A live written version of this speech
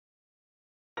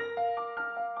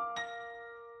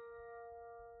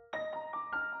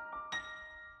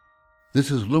This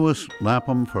is Louis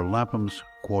Lapham for Lapham's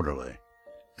Quarterly,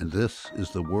 and this is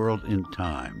The World in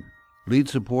Time. Lead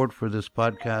support for this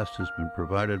podcast has been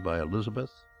provided by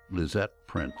Elizabeth Lizette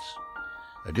Prince.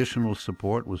 Additional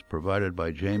support was provided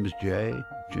by James J.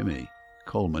 Jimmy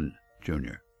Coleman,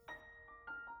 Jr.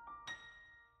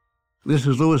 This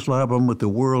is Louis Lapham with The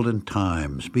World in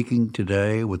Time, speaking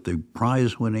today with the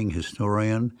prize-winning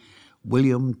historian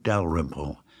William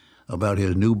Dalrymple about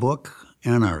his new book,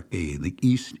 Anarchy, the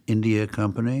East India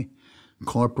Company,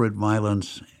 Corporate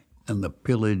Violence, and the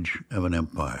Pillage of an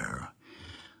Empire.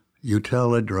 You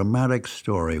tell a dramatic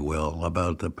story, Will,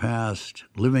 about the past,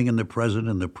 living in the present,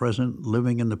 and the present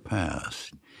living in the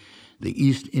past. The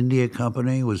East India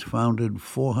Company was founded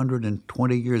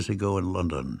 420 years ago in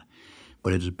London,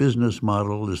 but its business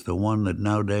model is the one that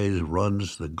nowadays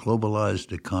runs the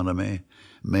globalized economy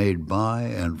made by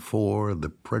and for the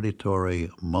predatory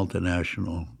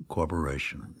multinational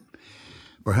corporation.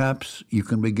 Perhaps you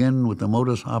can begin with the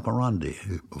modus operandi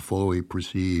before we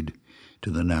proceed to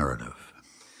the narrative.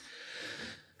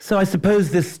 So I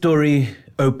suppose this story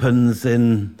opens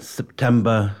in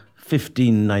September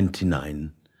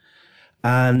 1599.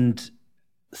 And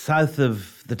south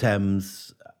of the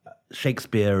Thames,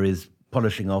 Shakespeare is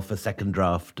polishing off a second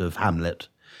draft of Hamlet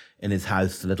in his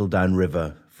house a little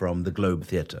downriver from the Globe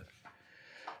Theatre.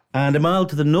 And a mile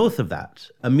to the north of that,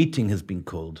 a meeting has been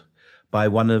called by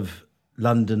one of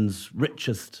London's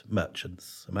richest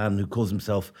merchants, a man who calls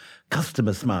himself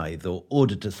Customer Smythe or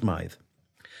Auditor Smythe.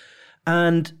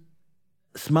 And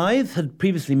Smythe had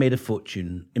previously made a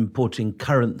fortune importing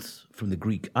currants from the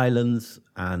Greek islands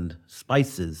and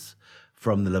spices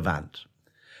from the Levant.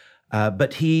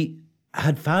 But he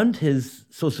had found his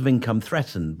source of income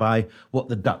threatened by what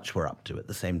the Dutch were up to at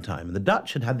the same time. And the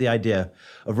Dutch had the idea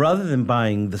of, rather than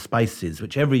buying the spices,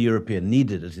 which every European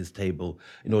needed at his table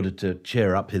in order to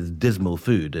cheer up his dismal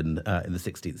food in the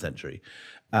 16th century,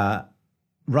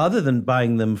 rather than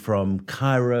buying them from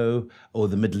Cairo or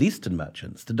the Middle Eastern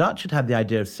merchants, the Dutch had the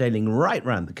idea of sailing right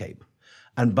round the Cape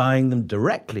and buying them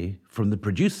directly from the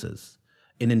producers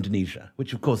in Indonesia,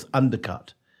 which of course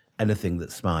undercut anything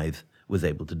that Smythe was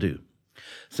able to do.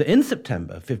 So in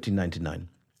September 1599,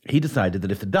 he decided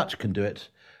that if the Dutch can do it,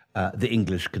 the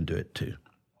English can do it too.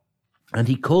 And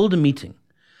he called a meeting,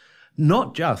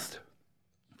 not just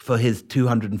for his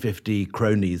 250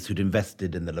 cronies who'd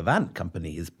invested in the Levant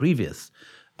Company, his previous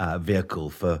vehicle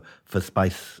for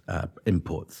spice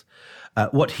imports.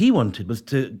 What he wanted was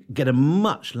to get a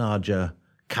much larger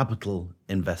capital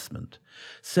investment.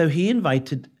 So he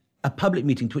invited a public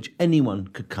meeting to which anyone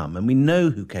could come. And we know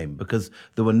who came because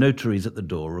there were notaries at the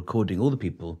door recording all the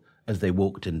people as they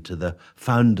walked into the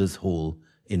Founders Hall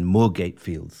in Moorgate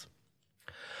Fields.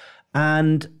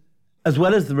 And as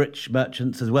well as the rich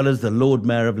merchants, as well as the Lord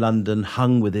Mayor of London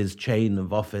hung with his chain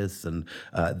of office and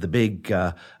the big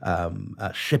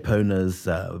ship owners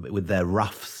with their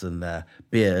ruffs and their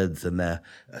beards and their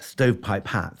stovepipe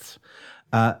hats,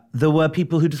 there were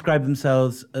people who described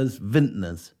themselves as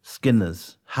vintners,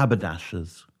 skinners,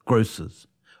 haberdashers, grocers,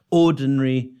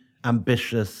 ordinary,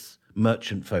 ambitious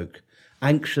merchant folk,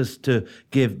 anxious to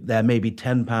give their maybe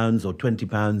 £10 or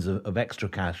 £20 of extra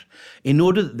cash in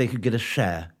order that they could get a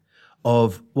share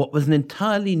of what was an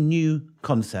entirely new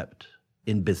concept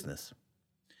in business.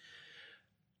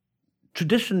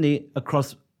 Traditionally,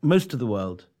 across most of the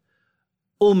world,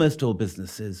 almost all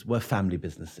businesses were family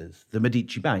businesses. The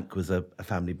Medici Bank was a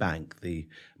family bank. The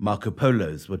Marco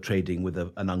Polos were trading with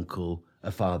an uncle,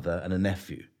 a father, and a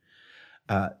nephew.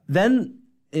 Then,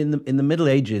 in the Middle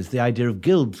Ages, the idea of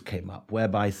guilds came up,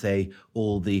 whereby, say,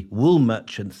 all the wool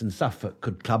merchants in Suffolk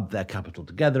could club their capital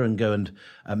together and go and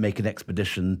make an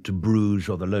expedition to Bruges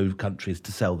or the Low Countries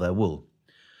to sell their wool.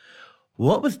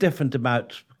 What was different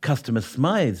about Customer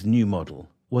Smythe's new model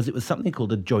was it was something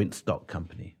called a joint stock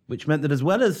company, which meant that as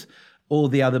well as all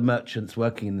the other merchants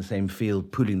working in the same field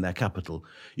pooling their capital,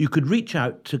 you could reach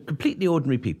out to completely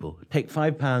ordinary people, take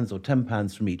 £5 or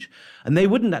 £10 from each, and they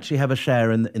wouldn't actually have a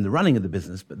share in the running of the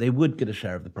business, but they would get a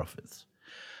share of the profits.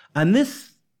 And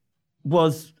this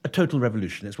was a total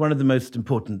revolution. It's one of the most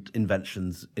important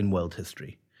inventions in world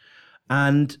history.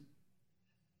 And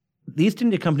the East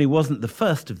India Company wasn't the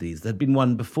first of these. There'd been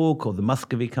one before called the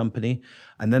Muscovy Company,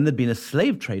 and then there'd been a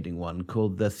slave trading one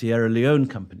called the Sierra Leone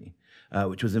Company,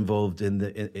 which was involved in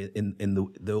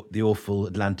the awful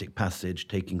Atlantic Passage,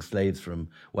 taking slaves from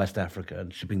West Africa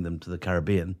and shipping them to the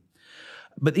Caribbean.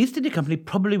 But the East India Company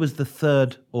probably was the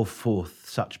third or fourth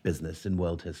such business in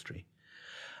world history.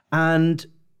 And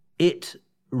it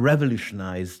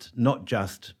revolutionized not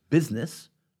just business,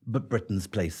 but Britain's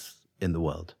place in the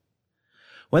world.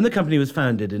 When the company was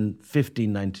founded in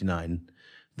 1599,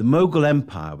 The Mughal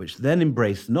Empire, which then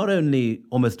embraced not only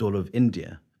almost all of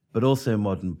India, but also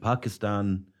modern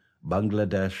Pakistan,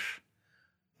 Bangladesh,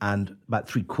 and about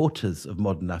 3/4 of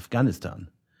modern Afghanistan.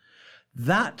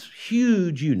 That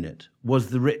huge unit was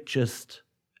the richest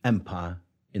empire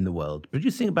in the world,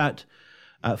 producing about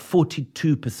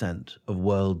 42% of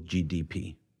world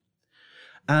GDP.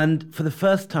 And for the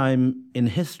first time in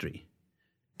history,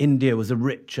 India was a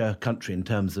richer country in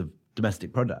terms of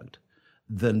domestic product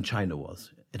than China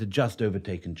was. It had just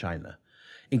overtaken China.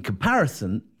 In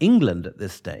comparison, England at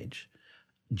this stage,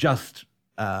 just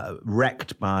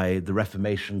wrecked by the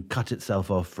Reformation, cut itself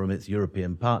off from its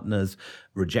European partners,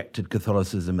 rejected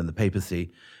Catholicism and the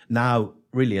papacy, now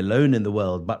really alone in the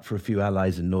world, but for a few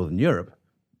allies in Northern Europe,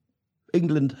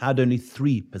 England had only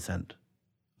 3%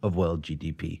 of world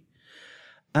GDP.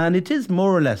 And it is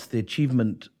more or less the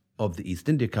achievement of the East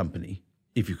India Company,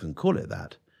 if you can call it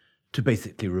that, to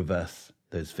basically reverse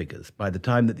those figures. By the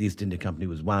time that the East India Company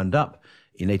was wound up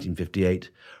in 1858,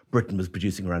 Britain was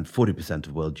producing around 40%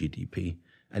 of world GDP,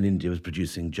 and India was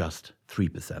producing just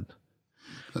 3%.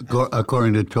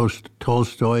 According to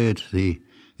Tolstoy, it's the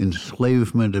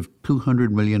enslavement of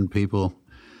 200 million people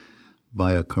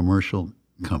by a commercial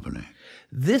company.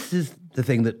 This is the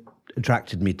thing that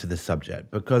attracted me to this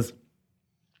subject, because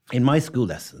in my school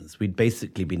lessons, we'd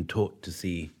basically been taught to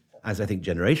see, as I think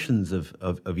generations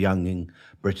of young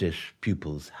British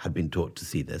pupils had been taught to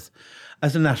see this,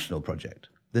 as a national project.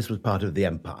 This was part of the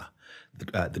empire.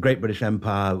 The Great British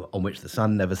Empire, on which the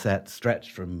sun never set,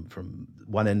 stretched from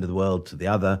one end of the world to the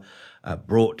other,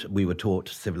 we were taught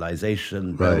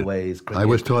civilization, right. railways, cricket. I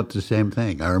was taught the same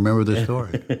thing. I remember the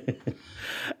story.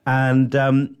 And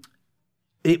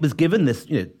it was given this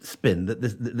spin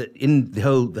that in the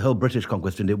whole British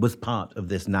conquest of India was part of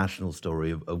this national story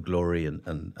of glory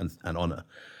and honor.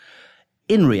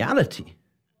 In reality,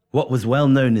 what was well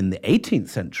known in the 18th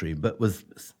century, but was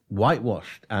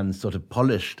whitewashed and sort of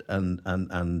polished and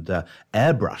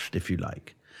airbrushed, if you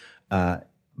like,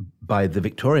 by the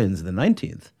Victorians in the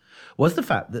 19th, was the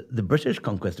fact that the British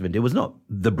conquest of India was not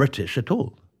the British at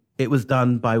all. It was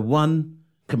done by one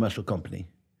commercial company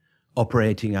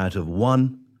operating out of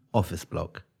one office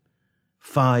block,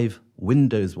 5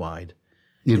 windows wide.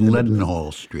 In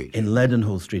Leadenhall Street. In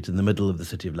Leadenhall Street, in the middle of the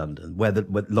City of London, where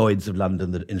Lloyd's of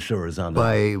London, the insurers are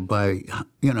now. By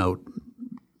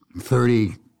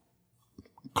 30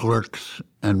 clerks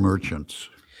and merchants.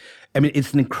 I mean,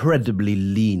 it's an incredibly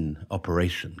lean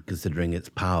operation, considering its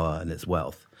power and its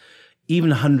wealth.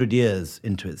 Even 100 years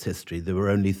into its history, there were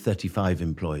only 35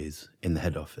 employees in the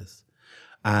head office.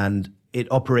 And it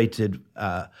operated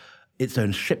its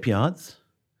own shipyards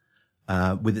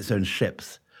with its own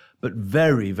ships, but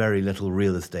very, very little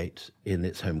real estate in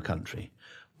its home country.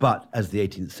 But as the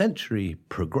 18th century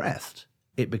progressed,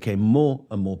 it became more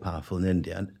and more powerful in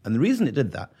India. And the reason it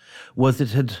did that was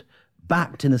it had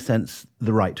backed, in a sense,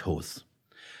 the right horse.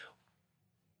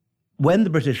 When the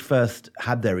British first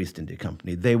had their East India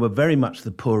Company, they were very much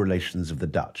the poor relations of the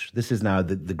Dutch. This is now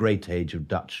the great age of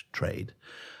Dutch trade.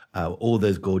 All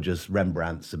those gorgeous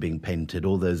Rembrandts are being painted,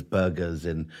 all those burghers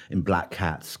in black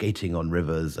hats, skating on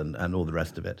rivers and all the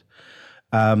rest of it.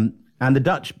 And the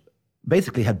Dutch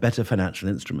basically had better financial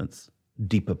instruments,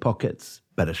 deeper pockets,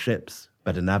 better ships,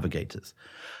 better navigators.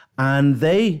 And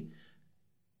they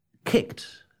kicked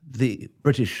the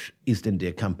British East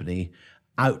India Company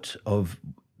out of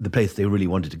the place they really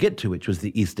wanted to get to, which was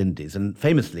the East Indies. And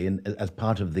famously, as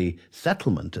part of the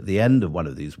settlement at the end of one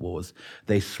of these wars,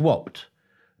 they swapped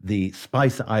the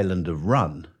spice island of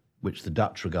Run, which the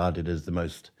Dutch regarded as the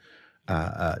most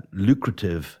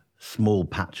lucrative small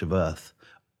patch of earth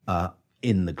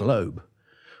in the globe,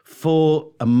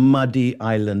 for a muddy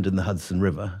island in the Hudson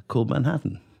River called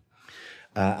Manhattan.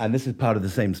 And this is part of the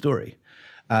same story.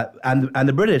 And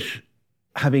the British,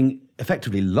 having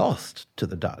effectively lost to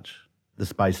the Dutch the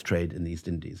spice trade in the East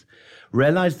Indies,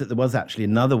 realized that there was actually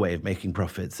another way of making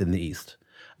profits in the East,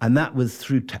 and that was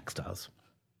through textiles.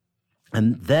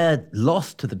 And their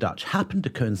loss to the Dutch happened to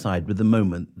coincide with the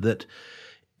moment that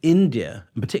India,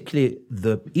 and particularly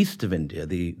the east of India,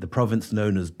 the province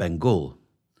known as Bengal,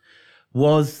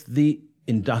 was the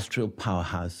industrial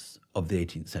powerhouse of the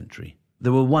 18th century.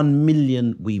 There were 1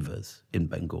 million weavers in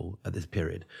Bengal at this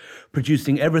period,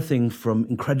 producing everything from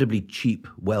incredibly cheap,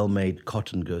 well-made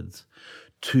cotton goods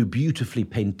to beautifully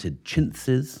painted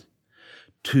chintzes,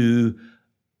 to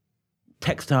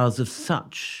textiles of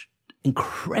such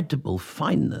incredible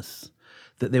fineness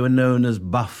that they were known as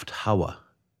buffed hawa,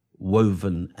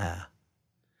 woven air.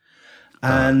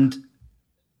 And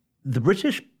the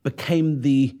British became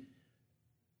the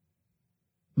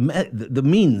the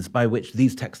means by which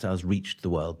these textiles reached the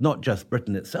world, not just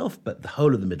Britain itself, but the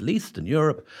whole of the Middle East and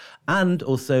Europe, and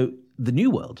also the New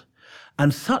World.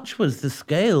 And such was the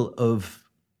scale of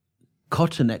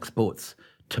cotton exports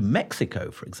to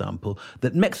Mexico, for example,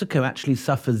 that Mexico actually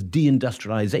suffers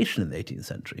deindustrialization in the 18th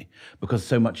century because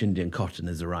so much Indian cotton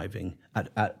is arriving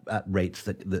at rates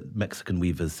that Mexican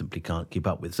weavers simply can't keep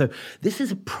up with. So this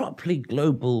is a properly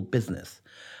global business.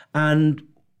 And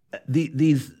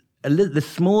the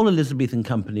small Elizabethan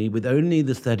company with only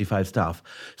this 35 staff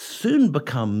soon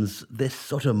becomes this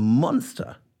sort of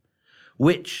monster,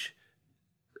 which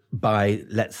by,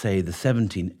 let's say, the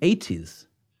 1780s,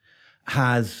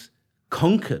 has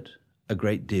conquered a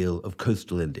great deal of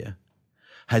coastal India,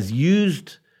 has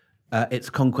used its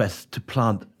conquests to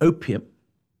plant opium,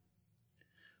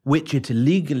 which it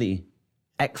illegally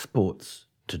exports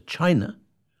to China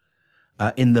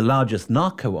in the largest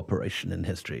narco operation in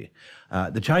history.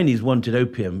 The Chinese wanted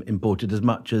opium imported as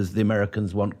much as the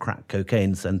Americans want crack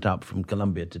cocaine sent up from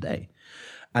Colombia today.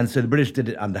 And so the British did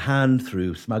it underhand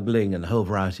through smuggling and a whole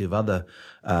variety of other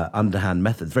underhand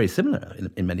methods, very similar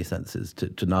in many senses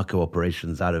to narco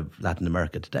operations out of Latin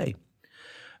America today.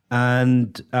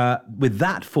 And with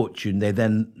that fortune, they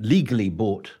then legally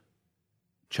bought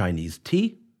Chinese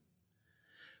tea,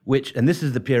 and this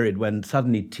is the period when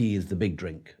suddenly tea is the big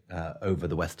drink over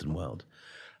the Western world.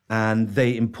 And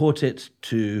they import it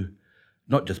to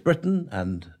not just Britain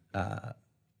and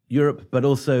Europe, but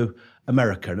also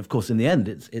America. And of course, in the end,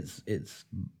 it's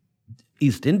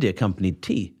East India Company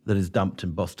tea that is dumped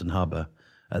in Boston Harbor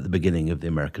at the beginning of the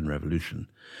American Revolution.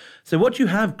 So what you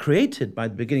have created by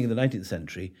the beginning of the 19th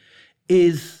century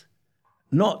is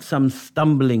not some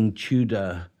stumbling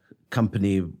Tudor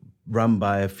company run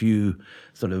by a few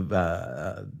sort of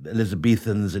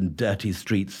Elizabethans in dirty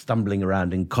streets stumbling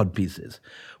around in codpieces.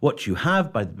 What you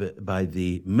have by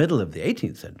the middle of the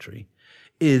 18th century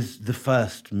is the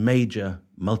first major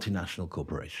multinational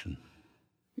corporation.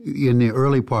 In the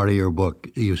early part of your book,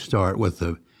 you start with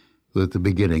the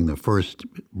beginning, the first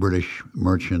British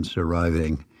merchants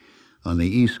arriving on the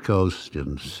East Coast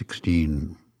in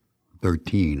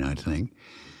 1613, I think,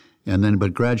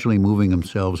 but gradually moving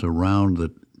themselves around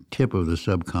the tip of the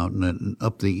subcontinent and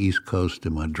up the East Coast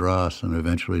to Madras and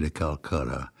eventually to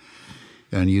Calcutta.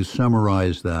 And you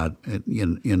summarize that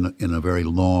in a very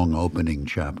long opening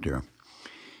chapter.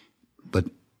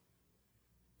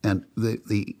 And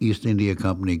the East India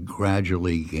Company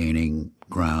gradually gaining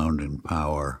ground and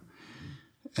power,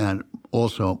 and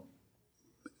also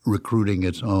recruiting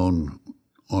its own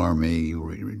army,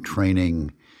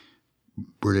 training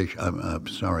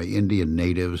Indian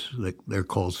natives. They're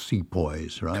called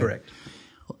sepoys, right? Correct.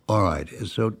 All right.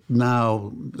 So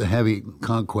now the heavy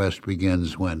conquest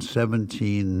begins when?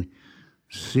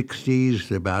 1760s,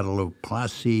 the Battle of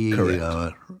Plassey,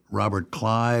 Robert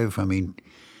Clive. I mean,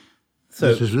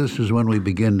 so this is when we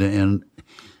begin to end.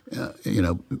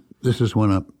 This is when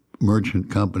a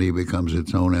merchant company becomes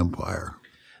its own empire.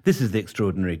 This is the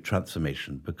extraordinary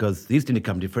transformation, because the East India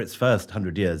Company, for its first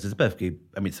 100 years, is perfectly.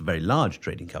 I mean, it's a very large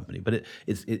trading company, but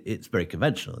it's very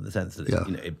conventional in the sense that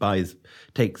it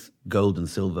takes gold and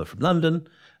silver from London,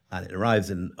 and it arrives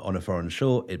on a foreign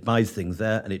shore. It buys things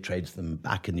there, and it trades them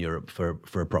back in Europe for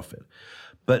a profit.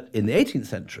 But in the 18th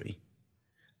century,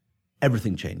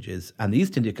 everything changes, and the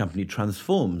East India Company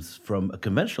transforms from a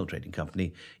conventional trading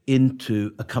company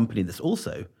into a company that's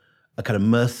also a kind of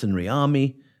mercenary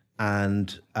army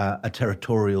and a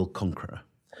territorial conqueror.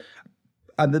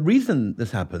 And the reason this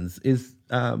happens is,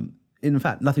 in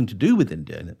fact, nothing to do with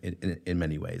India in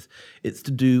many ways. It's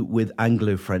to do with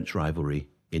Anglo-French rivalry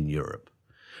in Europe.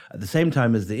 At the same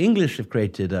time as the English have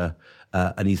created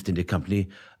an East India Company,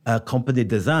 a Compagnie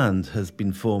des Indes has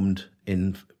been formed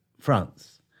in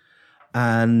France.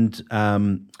 And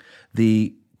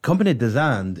the Compagnie des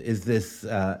Indes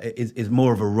is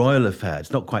more of a royal affair. It's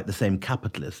not quite the same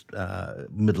capitalist,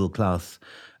 middle-class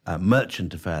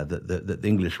merchant affair that the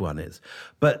English one is.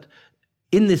 But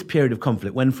in this period of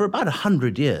conflict, when for about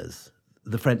 100 years,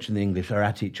 the French and the English are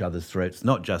at each other's throats,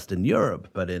 not just in Europe,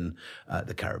 but in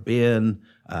the Caribbean,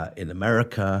 in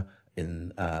America,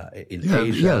 in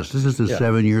Asia. Yes, this is the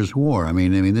 7 Years' War. I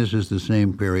mean, this is the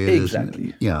same period.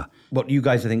 Exactly. What you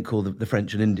guys, I think, call the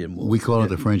French and Indian War. We call it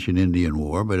the French and Indian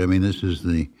War, but I mean, this is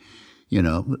the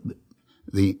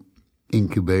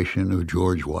incubation of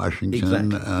George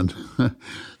Washington, exactly.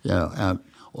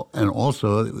 and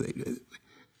also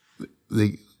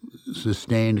the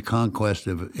sustained conquest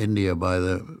of India by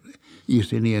the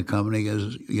East India Company,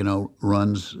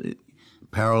 runs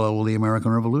parallel with the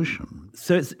American Revolution.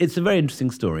 So it's a very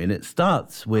interesting story, and it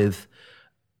starts with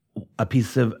a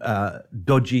piece of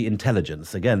dodgy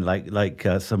intelligence, again, like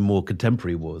some more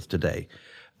contemporary wars today.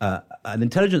 An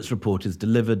intelligence report is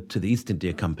delivered to the East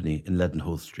India Company in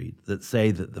Leadenhall Street that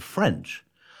say that the French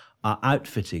are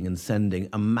outfitting and sending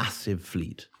a massive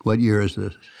fleet. What year is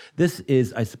this? This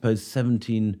is, I suppose,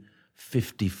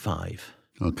 1755.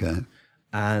 Okay.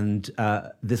 And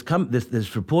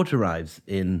this report arrives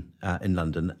in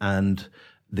London, and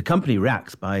the company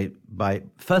reacts by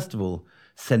first of all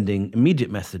sending immediate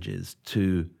messages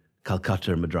to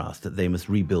Calcutta and Madras that they must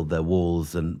rebuild their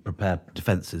walls and prepare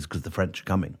defences because the French are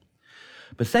coming.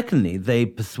 But secondly, they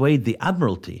persuade the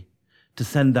Admiralty to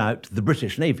send out the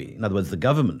British Navy, in other words, the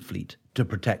government fleet, to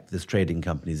protect this trading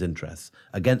company's interests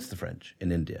against the French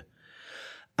in India.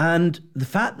 And the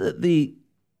fact that the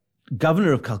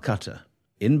governor of Calcutta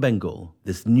in Bengal,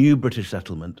 this new British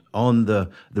settlement on the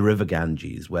river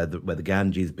Ganges, where the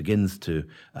Ganges begins to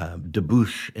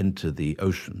debouche into the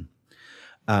ocean,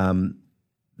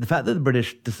 the fact that the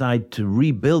British decide to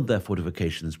rebuild their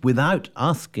fortifications without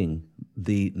asking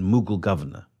the Mughal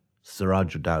governor,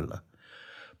 Siraj-ud-Dowlah,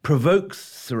 provokes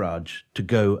Siraj to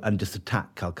go and just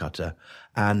attack Calcutta.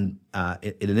 And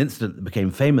in an incident that became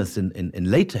famous in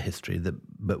later history,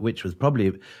 but which was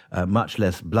probably much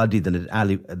less bloody than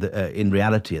in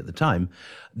reality at the time,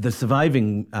 the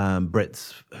surviving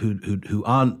Brits who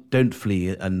don't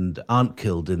flee and aren't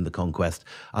killed in the conquest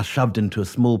are shoved into a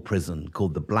small prison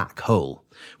called the Black Hole,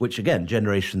 which again,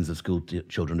 generations of school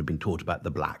children have been taught about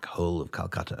the Black Hole of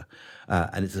Calcutta.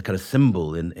 And it's a kind of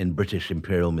symbol in British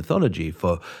imperial mythology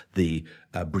for the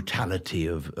brutality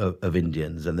of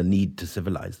Indians and the need to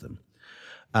civilize them.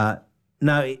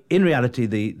 Now, in reality,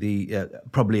 the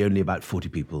probably only about 40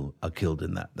 people are killed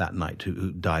in that night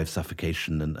who die of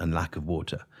suffocation and lack of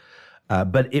water.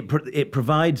 But it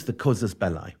provides the casus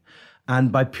belli.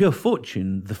 And by pure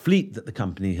fortune, the fleet that the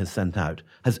company has sent out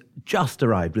has just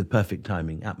arrived with perfect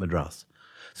timing at Madras.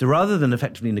 So rather than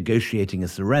effectively negotiating a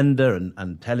surrender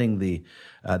and telling the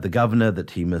governor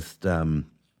that he must that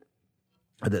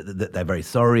they're very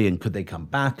sorry and could they come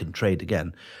back and trade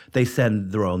again, they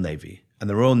send the Royal Navy. And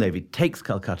the Royal Navy takes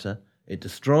Calcutta. It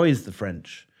destroys the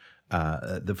French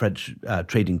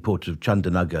trading port of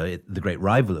Chandanagar, the great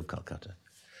rival of Calcutta.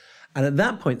 And at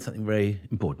that point, something very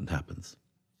important happens.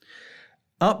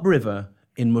 Upriver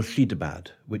in Murshidabad,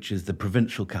 which is the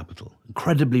provincial capital,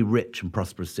 incredibly rich and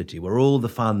prosperous city, where all the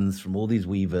funds from all these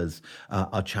weavers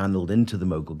are channeled into the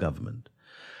Mughal government.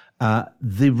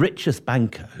 The richest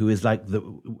banker, who is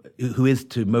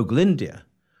to Mughal India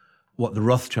what the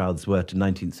Rothschilds were to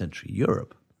 19th century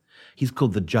Europe, he's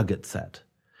called the Jugat Set.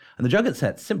 And the Jugat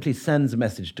Set simply sends a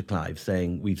message to Clive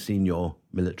saying, we've seen your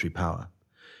military power.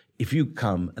 If you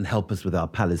come and help us with our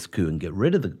palace coup and get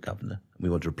rid of the governor, we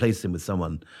want to replace him with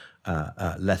someone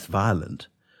less violent,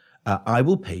 I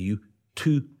will pay you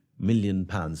 £2 million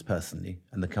personally,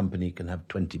 and the company can have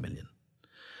 20 million.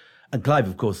 And Clive,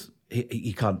 of course,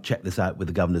 he can't check this out with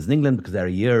the governors in England because they're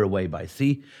a year away by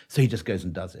sea, so he just goes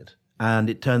and does it. And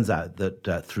it turns out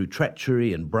that through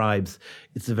treachery and bribes,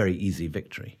 it's a very easy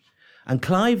victory. And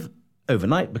Clive,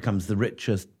 overnight, becomes the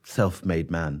richest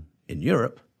self-made man in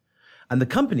Europe. And the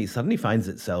company suddenly finds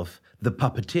itself the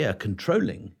puppeteer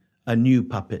controlling a new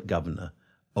puppet governor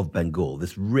of Bengal,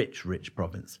 this rich, rich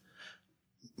province.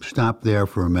 Stop there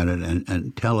for a minute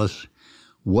and tell us,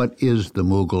 what is the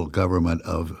Mughal government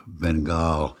of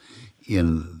Bengal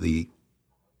in the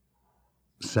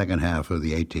second half of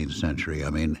the 18th century?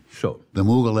 I mean, sure. The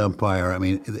Mughal Empire, I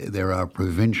mean, there are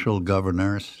provincial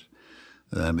governors.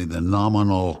 I mean, the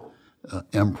nominal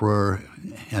emperor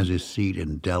has his seat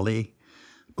in Delhi,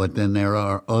 but then there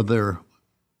are other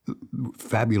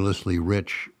fabulously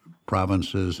rich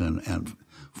provinces and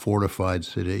fortified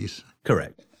cities.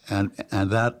 Correct. And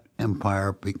that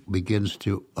empire begins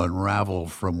to unravel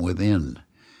from within.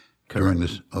 Correct. During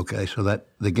this. Okay, so that,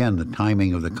 again, the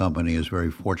timing of the company is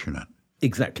very fortunate.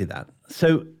 Exactly that.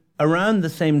 So around the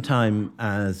same time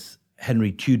as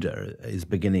Henry Tudor is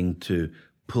beginning to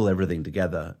pull everything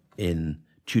together in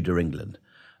Tudor England,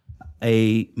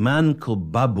 a man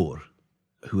called Babur,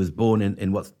 who was born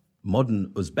in what's modern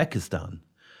Uzbekistan,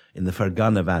 in the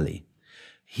Fergana Valley,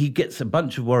 he gets a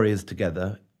bunch of warriors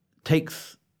together,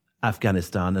 takes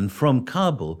Afghanistan, and from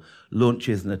Kabul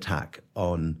launches an attack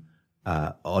on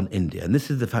India. And this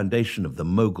is the foundation of the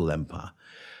Mughal Empire.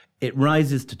 It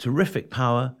rises to terrific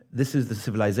power. This is the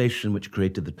civilization which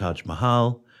created the Taj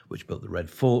Mahal, which built the Red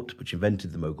Fort, which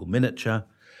invented the Mughal miniature.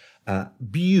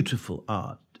 Beautiful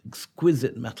art,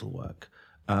 exquisite metalwork,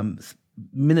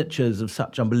 miniatures of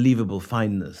such unbelievable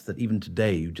fineness that even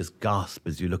today you just gasp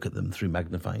as you look at them through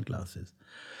magnifying glasses.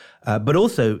 But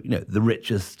also, the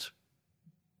richest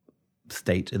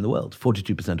state in the world,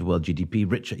 42% of world GDP,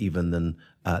 richer even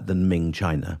than Ming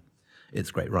China,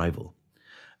 its great rival.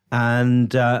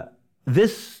 And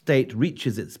this state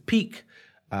reaches its peak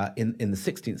in the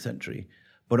 16th century,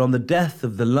 but on the death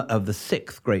of the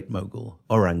sixth great Mughal,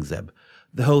 Aurangzeb,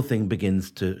 the whole thing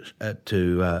begins to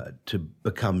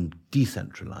become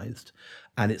decentralized,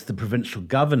 and it's the provincial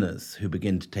governors who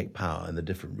begin to take power in the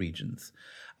different regions.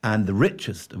 And the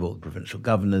richest of all the provincial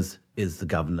governors is the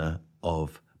governor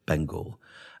of Bengal.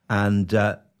 And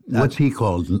what's he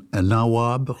called? A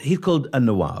Nawab? He's called a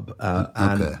Nawab.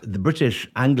 And the British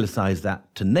anglicized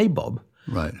that to Nabob,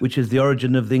 right, which is the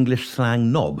origin of the English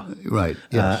slang knob. Right,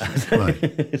 yes, right.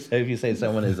 So if you say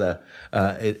someone is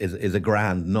a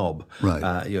grand knob,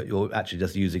 right, you're actually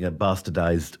just using a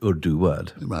bastardized Urdu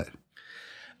word. Right.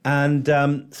 And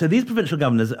so these provincial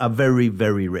governors are very,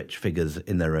 very rich figures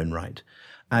in their own right.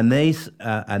 And they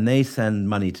send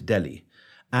money to Delhi.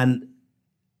 And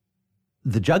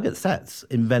the Jagat Seths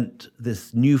invent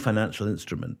this new financial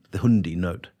instrument, the hundi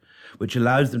note, which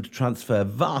allows them to transfer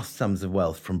vast sums of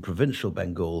wealth from provincial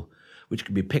Bengal, which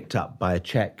can be picked up by a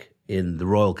check in the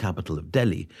royal capital of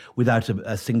Delhi without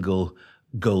a single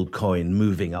gold coin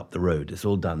moving up the road. It's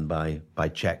all done by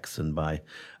checks and by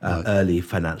early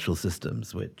financial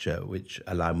systems, which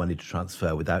allow money to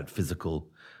transfer without physical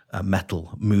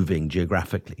metal moving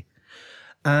geographically.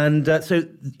 And so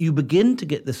you begin to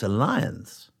get this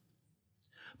alliance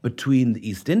between the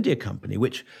East India Company,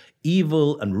 which,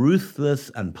 evil and ruthless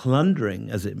and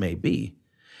plundering as it may be,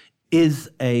 is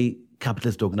a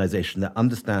capitalist organization that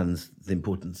understands the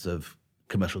importance of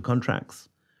commercial contracts,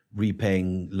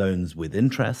 repaying loans with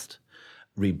interest,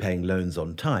 repaying loans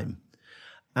on time.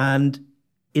 And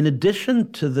in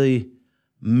addition to the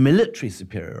military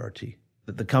superiority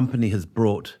that the company has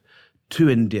brought to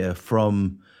India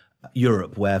from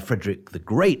Europe, where Frederick the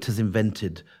Great has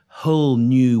invented whole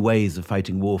new ways of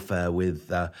fighting warfare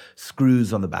with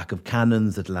screws on the back of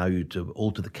cannons that allow you to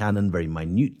alter the cannon very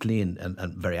minutely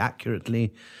and very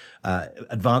accurately,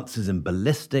 advances in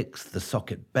ballistics, the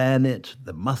socket bayonet,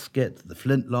 the musket, the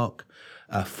flintlock,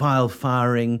 file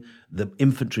firing, the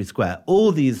infantry square,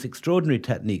 all these extraordinary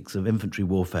techniques of infantry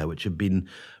warfare which have been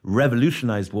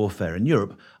revolutionized warfare in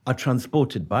Europe are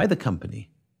transported by the company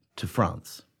to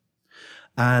France.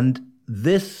 And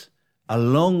this,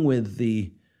 along with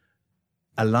the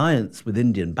alliance with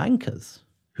Indian bankers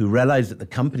who realize that the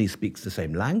company speaks the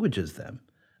same language as them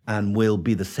and will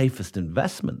be the safest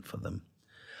investment for them,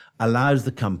 allows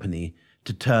the company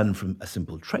to turn from a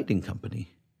simple trading company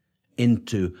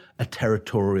into a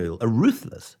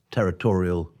ruthless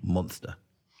territorial monster.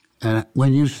 And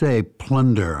when you say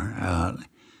plunder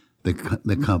the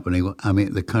company, I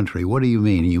mean the country, what do you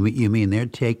mean? You mean they're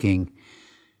taking,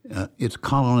 it's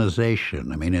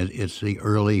colonization. I mean, it's the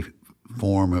early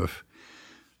form of,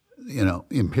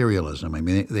 imperialism. I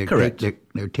mean,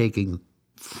 they're taking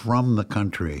from the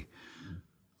country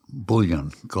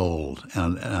bullion, gold,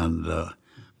 and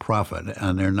profit,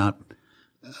 and they're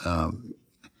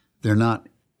not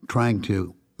trying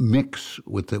to mix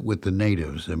with the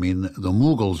natives. I mean, the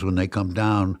Mughals, when they come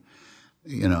down,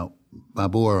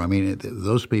 Babur, I mean,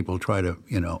 those people try to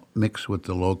mix with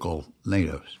the local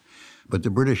natives, but the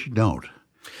British don't.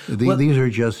 These are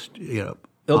just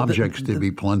objects to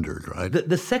be plundered, right?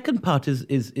 The second part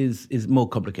is more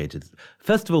complicated.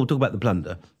 First of all, we'll talk about the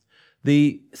plunder.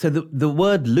 So the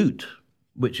word loot,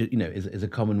 which is a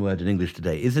common word in English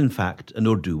today, is in fact an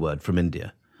Urdu word from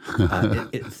India.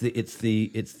 It's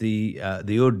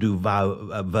the Urdu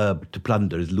verb to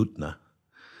plunder is lutna,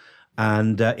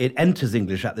 and it enters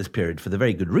English at this period for the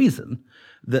very good reason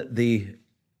that the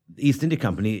East India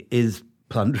Company is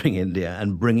plundering India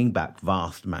and bringing back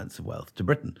vast amounts of wealth to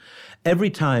Britain. Every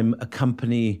time a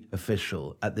company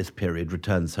official at this period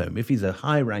returns home, if he's a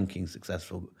high-ranking,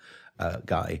 successful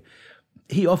guy,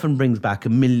 he often brings back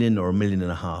 $1 million or $1.5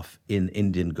 million in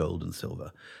Indian gold and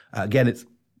silver. Again, it's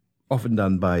often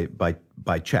done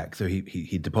by check. So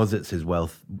he deposits his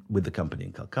wealth with the company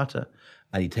in Calcutta,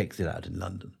 and he takes it out in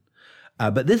London.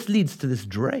 But this leads to this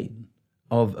drain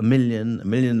of $1 million, $1.5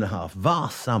 million,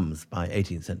 vast sums by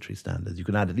 18th century standards. You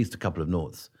can add at least a couple of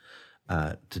noughts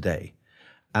today.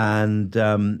 And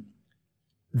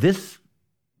this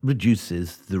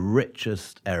reduces the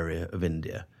richest area of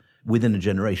India within a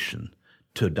generation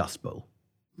to a dust bowl.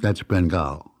 That's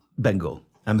Bengal.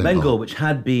 And Bengal, which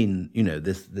had been,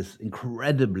 this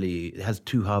incredibly, it has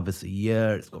 2 harvests a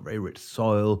year, it's got very rich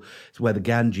soil, it's where the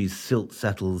Ganges silt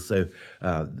settles, so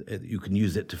you can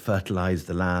use it to fertilize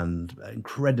the land,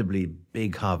 incredibly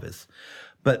big harvests.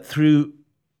 But through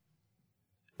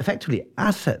effectively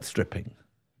asset stripping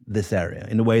this area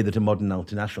in a way that a modern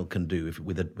multinational can do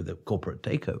with a corporate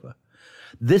takeover,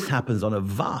 This happens on a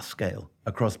vast scale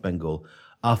across Bengal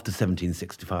after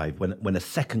 1765, when a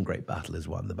second great battle is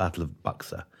won, the Battle of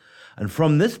Buxar. And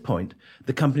from this point,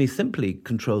 the company simply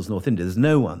controls North India. There's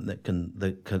no one that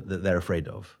they're afraid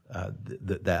of.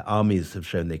 Their armies have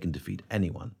shown they can defeat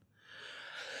anyone.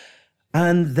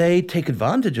 And they take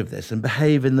advantage of this and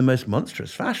behave in the most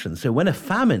monstrous fashion. So when a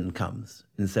famine comes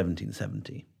in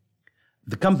 1770,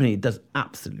 the company does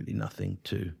absolutely nothing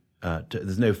to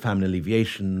there's no famine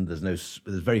alleviation, there's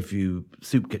very few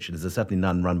soup kitchens, there's certainly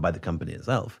none run by the company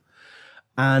itself.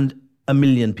 And 1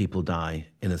 million people die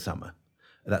in a summer.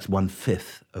 That's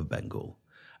 1/5 of Bengal.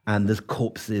 And there's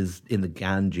corpses in the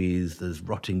Ganges, there's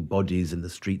rotting bodies in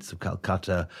the streets of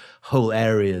Calcutta. Whole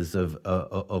areas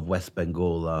of West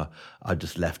Bengal are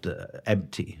just left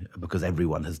empty because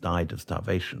everyone has died of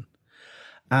starvation.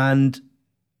 And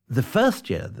the first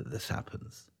year that this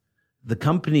happens, the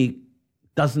company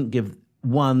doesn't give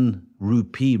 1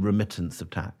 rupee remittance of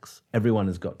tax. Everyone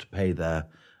has got to pay their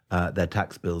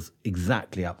tax bills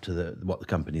exactly up to what the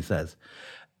company says.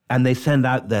 And they send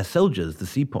out their soldiers, the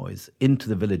sepoys, into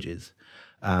the villages.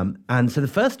 And so the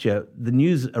first year, the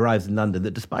news arrives in London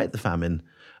that despite the famine,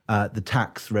 the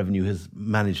tax revenue has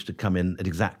managed to come in at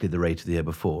exactly the rate of the year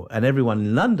before. And everyone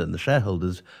in London, the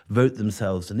shareholders, vote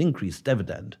themselves an increased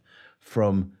dividend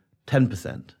from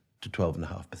 10% to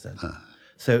 12.5%.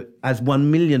 So as 1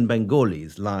 million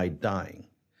Bengalis lie dying,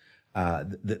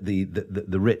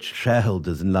 the rich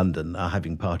shareholders in London are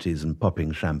having parties and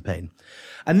popping champagne.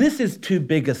 And this is too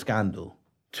big a scandal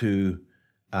to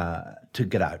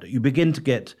get out. You begin to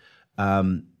get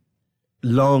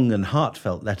long and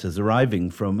heartfelt letters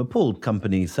arriving from appalled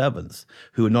company servants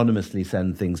who anonymously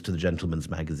send things to the Gentleman's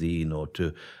Magazine or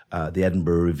to the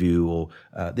Edinburgh Review or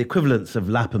the equivalents of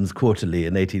Lapham's Quarterly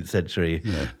in 18th century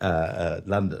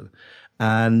London.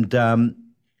 And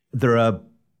there are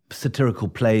satirical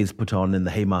plays put on in the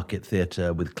Haymarket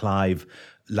Theatre with Clive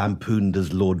lampooned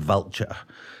as Lord Vulture,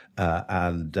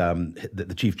 and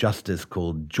the Chief Justice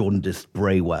called Jaundiced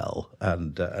Braywell,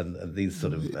 and these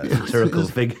sort of satirical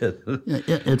figures.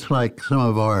 It's like some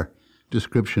of our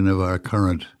description of our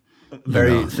current...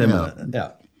 Very similar,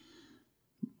 yeah.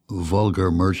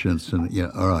 Vulgar merchants and,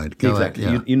 all right. Go exactly,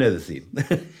 ahead, you know the scene.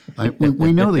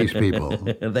 We know these people.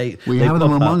 We have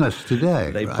them among us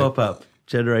today. They pop up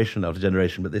generation after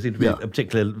generation, but there seem to be a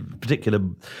particular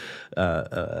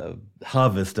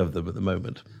harvest of them at the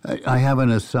moment. I have an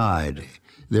aside.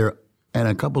 There, at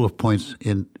a couple of points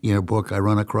in your book, I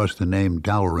run across the name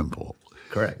Dalrymple.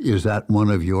 Correct. Is that one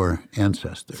of your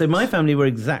ancestors? So my family were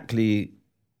exactly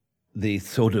the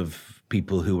sort of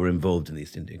people who were involved in the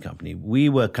East India Company. We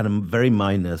were kind of very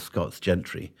minor Scots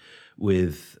gentry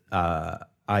with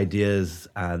ideas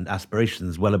and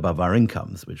aspirations well above our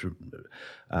incomes,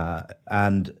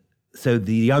 and so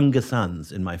the younger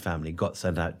sons in my family got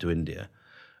sent out to India,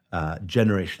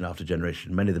 generation after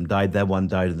generation. Many of them died there. One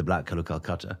died in the Black Hole of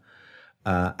Calcutta,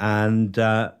 and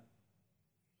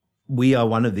we are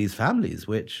one of these families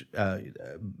which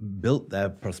built their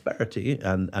prosperity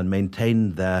and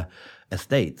maintained their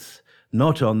estates,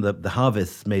 not on the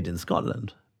harvests made in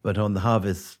Scotland, but on the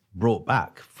harvests brought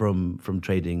back from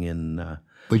trading in...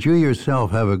 But you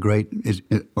yourself have a great,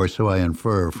 or so I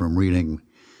infer from reading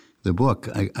the book,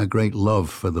 a great love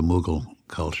for the Mughal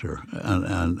culture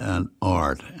and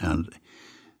art. And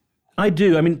I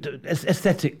do. I mean,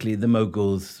 aesthetically, the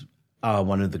Mughals are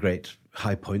one of the great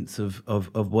high points of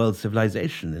world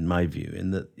civilization, in my view,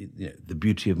 in that the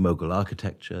beauty of Mughal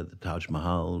architecture, the Taj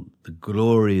Mahal, the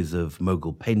glories of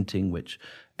Mughal painting, which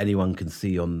anyone can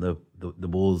see on the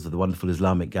walls of the wonderful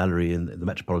Islamic gallery in the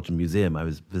Metropolitan Museum. I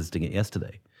was visiting it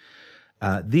yesterday.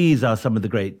 These are some of the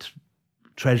great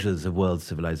treasures of world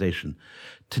civilization.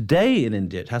 Today in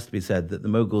India, it has to be said that the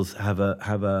Mughals have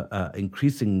a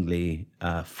increasingly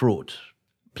fraught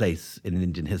place in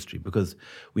Indian history, because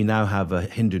we now have a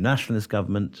Hindu nationalist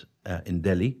government in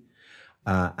Delhi,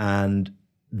 and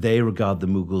they regard the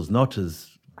Mughals not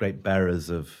as great bearers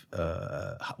of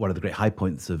one of the great high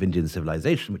points of Indian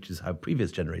civilization, which is how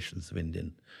previous generations of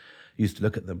Indian used to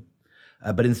look at them,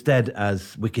 but instead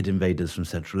as wicked invaders from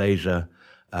Central Asia,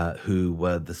 who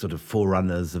were the sort of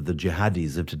forerunners of the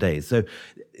jihadis of today. So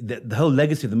the whole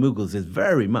legacy of the Mughals is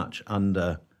very much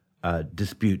under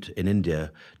dispute in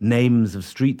India. Names of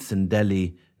streets in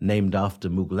Delhi named after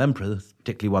Mughal emperors,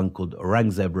 particularly one called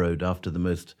Aurangzeb Road, after the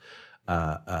most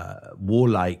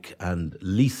warlike and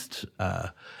least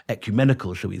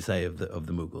ecumenical, shall we say, of the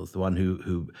Mughals, the one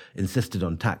who insisted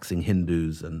on taxing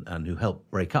Hindus and who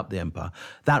helped break up the empire.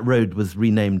 That road was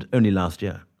renamed only last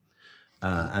year.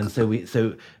 And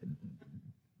so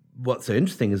what's so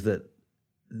interesting is that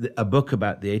a book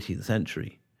about the 18th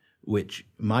century which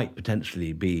might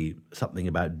potentially be something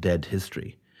about dead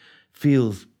history,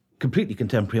 feels completely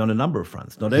contemporary on a number of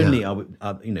fronts. Not only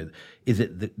is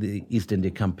it the East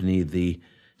India Company the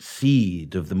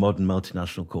seed of the modern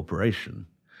multinational corporation,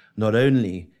 not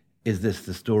only is this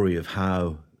the story of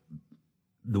how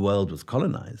the world was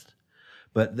colonized,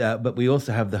 but we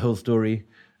also have the whole story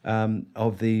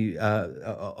of the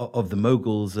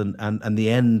Mughals and the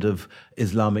end of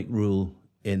Islamic rule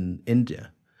in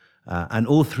India, and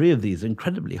all three of these are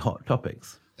incredibly hot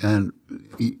topics. And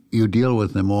you deal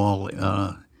with them all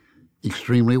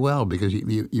extremely well because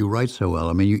you write so well.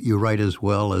 I mean, you write as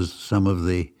well as some of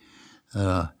the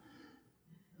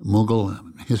Mughal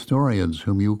historians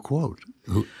whom you quote.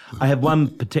 I have one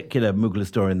particular Mughal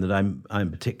historian that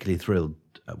I'm particularly thrilled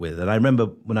with, and I remember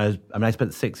when I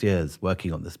spent 6 years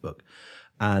working on this book,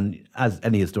 and as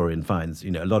any historian finds,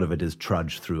 a lot of it is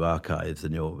trudged through archives,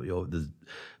 and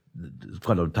there's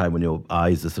quite a lot of time when your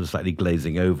eyes are sort of slightly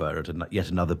glazing over at yet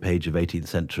another page of 18th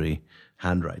century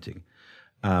handwriting.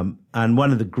 And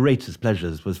one of the greatest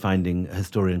pleasures was finding a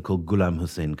historian called Ghulam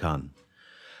Hussain Khan.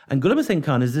 And Ghulam Hussain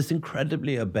Khan is this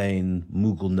incredibly urbane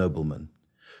Mughal nobleman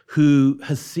who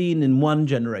has seen in one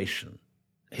generation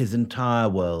his entire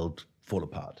world fall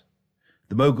apart.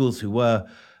 The Mughals, who were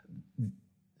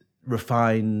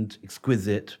refined,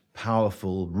 exquisite,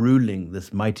 powerful, ruling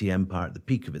this mighty empire at the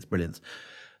peak of its brilliance,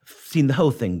 seen the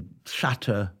whole thing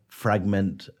shatter,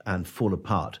 fragment, and fall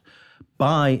apart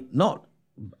by not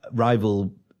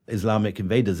rival Islamic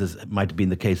invaders, as might have been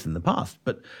the case in the past,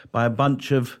 but by a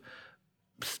bunch of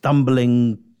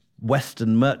stumbling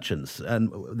Western merchants.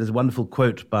 And there's a wonderful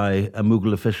quote by a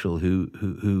Mughal official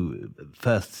who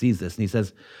first sees this, and he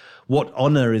says, "What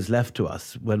honor is left to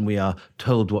us when we are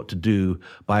told what to do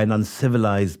by an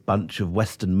uncivilized bunch of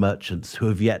Western merchants who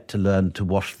have yet to learn to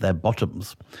wash their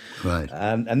bottoms?" Right.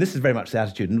 And this is very much the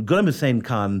attitude. And Ghulam Hussain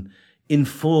Khan, in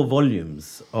 4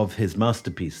 volumes of his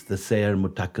masterpiece, the Sayr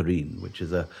Mutakarin, which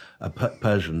is a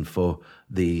Persian for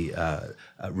the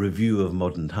Review of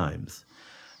Modern Times,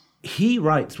 he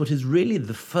writes what is really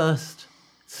the first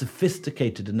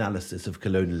sophisticated analysis of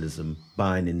colonialism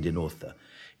by an Indian author.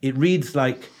 It reads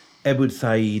like Ebud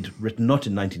Said, written not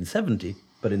in 1970,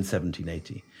 but in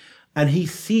 1780. And he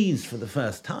sees for the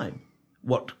first time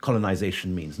what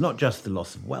colonization means, not just the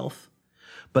loss of wealth,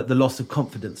 but the loss of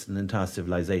confidence in an entire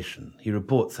civilization. He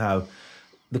reports how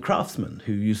the craftsmen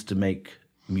who used to make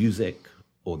music,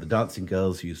 or the dancing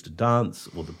girls who used to dance,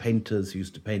 or the painters who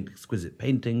used to paint exquisite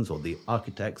paintings, or the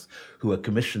architects who were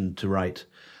commissioned to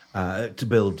to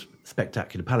build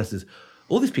spectacular palaces,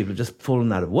 all these people have just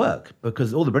fallen out of work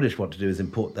because all the British want to do is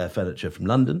import their furniture from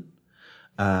London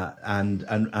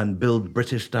and build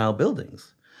British-style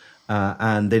buildings.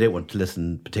 And they don't want to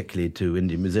listen particularly to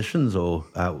Indian musicians or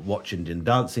watch Indian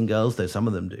dancing girls, though some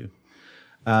of them do.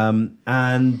 And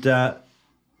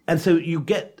so you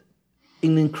get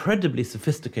an incredibly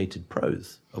sophisticated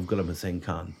prose of Ghulam Hussain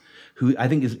Khan, who I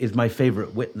think is my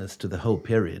favorite witness to the whole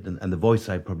period and the voice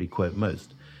I probably quote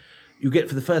most. You get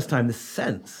for the first time the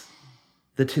sense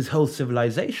that his whole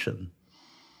civilization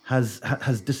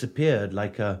has disappeared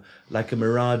like a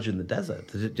mirage in the desert.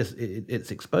 That it's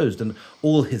exposed, and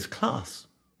all his class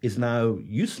is now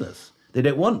useless. They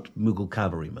don't want Mughal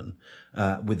cavalrymen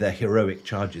with their heroic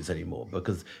charges anymore,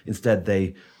 because instead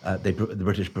the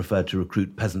British prefer to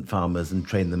recruit peasant farmers and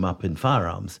train them up in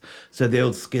firearms. So the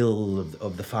old skill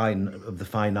of the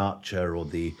fine archer, or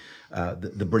the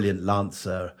brilliant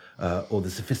lancer, or the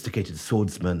sophisticated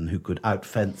swordsman who could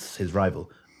outfence his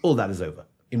rival, all that is over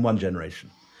in one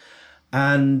generation.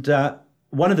 And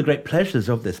one of the great pleasures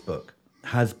of this book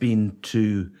has been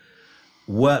to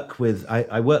work with,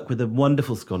 I work with a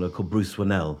wonderful scholar called Bruce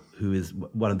Wannell, who is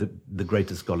one of the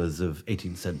greatest scholars of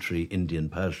 18th century Indian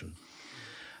Persian.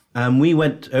 And we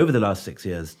went over the last 6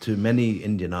 years to many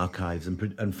Indian archives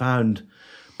and found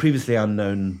previously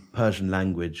unknown Persian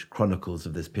language chronicles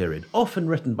of this period, often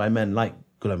written by men like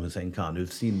Ghulam Hussain Khan,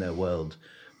 who've seen their world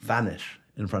vanish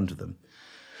in front of them.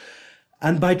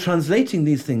 And by translating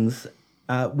these things,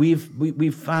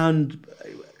 we've found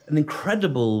an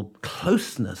incredible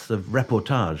closeness of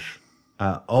reportage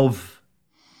of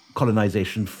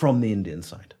colonization from the Indian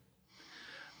side,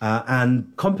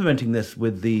 and complementing this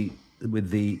with the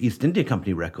East India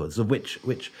Company records, of which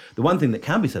the one thing that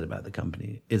can be said about the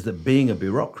company is that, being a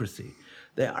bureaucracy,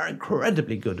 they are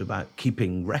incredibly good about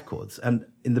keeping records. And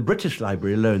in the British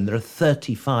Library alone, there are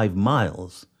 35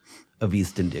 miles of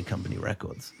East India Company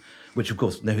records, which, of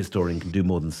course, no historian can do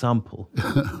more than sample.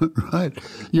 Right.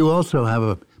 You also have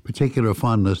a particular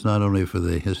fondness not only for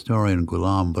the historian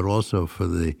Ghulam, but also for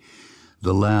the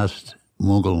last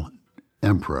Mughal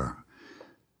emperor,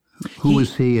 Who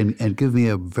was he? And give me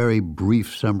a very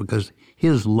brief summary, because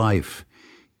his life,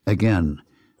 again,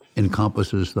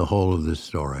 encompasses the whole of this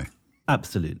story.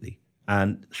 Absolutely.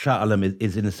 And Shah Alam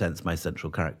is, in a sense, my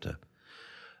central character.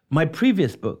 My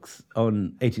previous books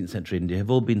on 18th century India have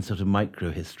all been sort of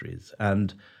micro-histories.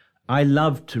 And I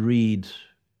love to read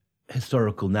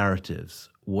historical narratives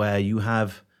where you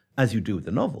have, as you do with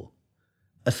a novel,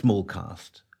 a small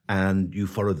cast, and you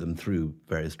follow them through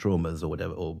various traumas or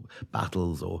whatever, or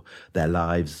battles or their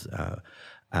lives,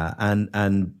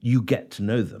 and you get to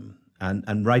know them.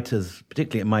 And writers,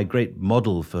 particularly my great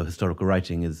model for historical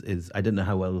writing is I don't know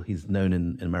how well he's known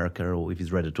in America or if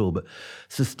he's read at all, but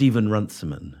Sir Stephen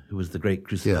Runciman, who was the great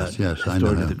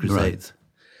historian of the Crusades.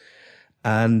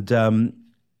 Right. And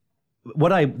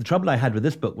the trouble I had with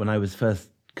this book when I was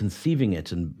first conceiving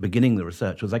it and beginning the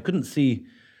research was I couldn't see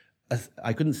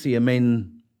a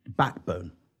main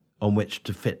backbone on which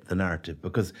to fit the narrative,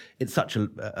 because it's such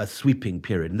a sweeping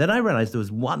period. And then I realized there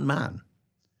was one man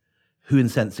who, in a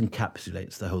sense,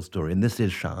 encapsulates the whole story, and this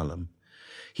is Shah Alam.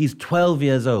 He's 12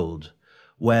 years old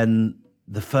when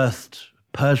the first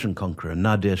Persian conqueror,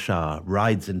 Nadir Shah,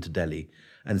 rides into Delhi,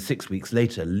 and 6 weeks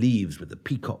later leaves with a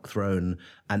peacock throne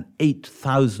and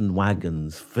 8,000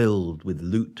 wagons filled with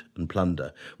loot and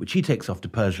plunder, which he takes off to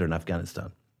Persia and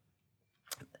Afghanistan.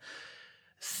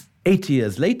 80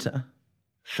 years later,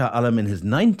 Shah Alam in his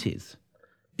 90s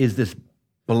is this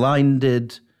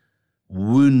blinded,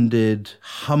 wounded,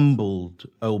 humbled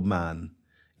old man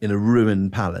in a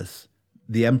ruined palace,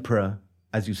 the emperor,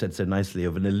 as you said so nicely,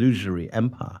 of an illusory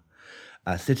empire,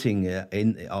 sitting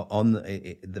on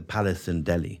the palace in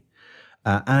Delhi.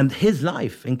 And his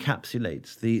life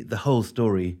encapsulates the whole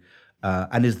story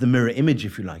and is the mirror image,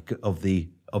 if you like, of the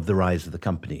rise of the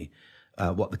company.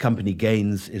 What the company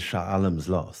gains is Shah Alam's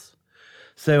loss.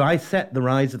 So I set the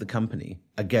rise of the company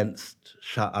against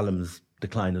Shah Alam's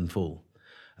decline and fall.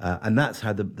 And that's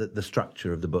how the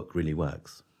structure of the book really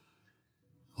works.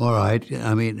 All right.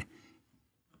 I mean,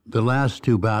 the last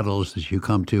two battles that you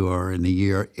come to are in the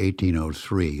year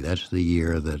 1803. That's the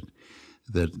year that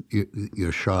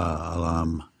your Shah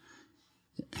Alam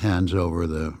hands over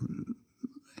the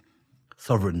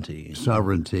sovereignty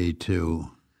to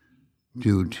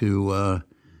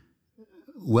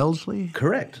Wellesley?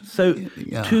 Correct. So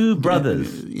two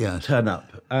brothers turn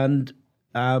up, and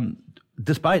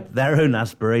despite their own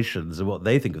aspirations and what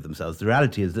they think of themselves, the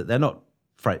reality is that they're not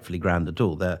frightfully grand at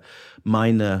all. They're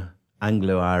minor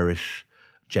Anglo-Irish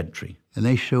gentry. And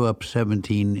they show up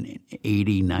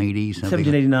 1780, 90, something?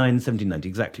 1789, 1790,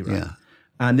 exactly right. Yeah.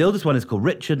 And the oldest one is called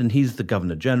Richard, and he's the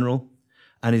Governor-General.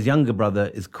 And his younger brother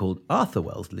is called Arthur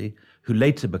Wellesley, who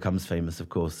later becomes famous, of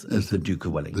course, as the Duke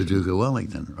of Wellington. The Duke of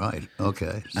Wellington, right.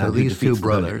 Okay. So these two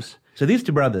brothers. So these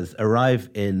two brothers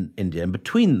arrive in India, and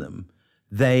between them,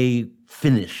 they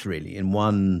finish, really, in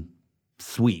one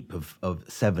sweep of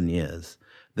 7 years,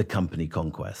 the company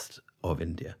conquest of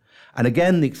India. And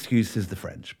again, the excuse is the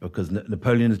French, because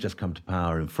Napoleon has just come to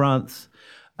power in France.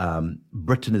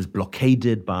 Britain is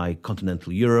blockaded by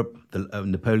continental Europe.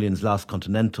 Napoleon's last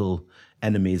continental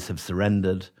enemies have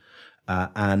surrendered.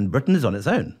 And Britain is on its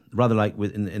own, rather like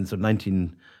in sort of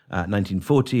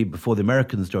 1940, before the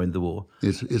Americans joined the war.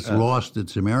 It's lost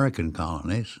its American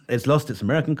colonies. It's lost its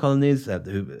American colonies.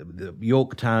 The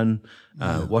Yorktown,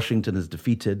 Washington has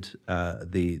defeated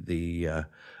the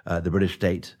British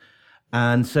state.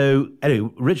 And so,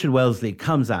 anyway, Richard Wellesley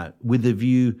comes out with a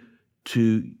view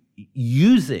to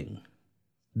using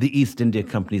the East India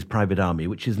Company's private army,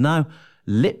 which is now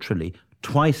literally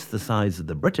twice the size of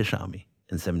the British army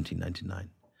in 1799.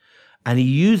 And he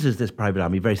uses this private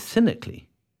army very cynically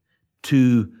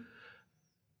to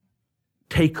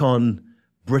take on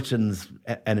Britain's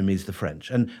enemies, the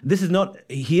French. And this is not,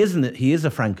 he is a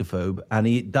Francophobe, and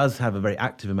he does have a very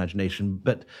active imagination,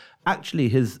 but actually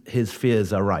his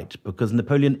fears are right, because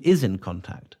Napoleon is in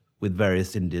contact with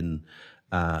various Indian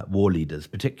war leaders,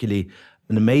 particularly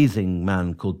an amazing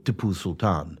man called Tipu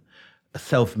Sultan, a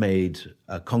self-made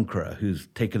conqueror who's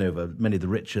taken over many of the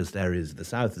richest areas of the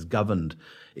south, has governed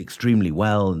extremely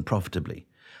well and profitably,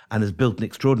 and has built an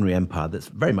extraordinary empire that's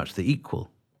very much the equal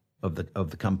of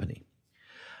the company.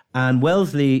 And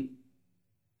Wellesley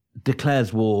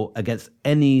declares war against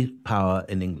any power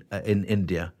in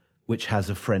India which has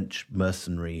a French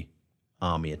mercenary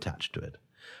army attached to it.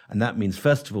 And that means,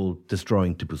 first of all,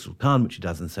 destroying Tipu Sultan, which he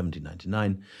does in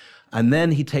 1799. And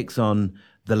then he takes on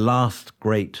the last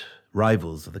great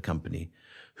rivals of the company,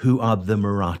 who are the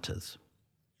Marathas.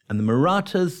 And the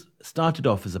Marathas started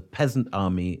off as a peasant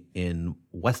army in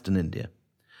Western India.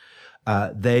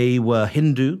 They were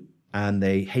Hindu, and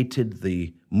they hated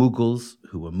the Mughals,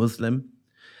 who were Muslim.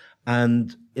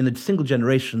 And in a single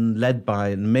generation, led by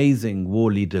an amazing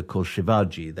war leader called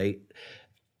Shivaji, they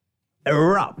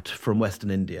erupt from Western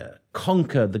India,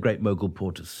 conquer the great Mughal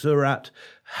port of Surat,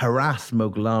 harass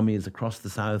Mughal armies across the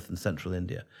south and central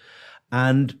India.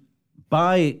 And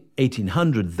by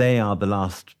 1800, they are the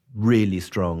last really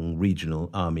strong regional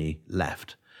army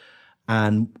left.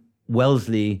 And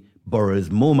Wellesley borrows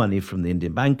more money from the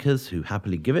Indian bankers, who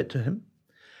happily give it to him.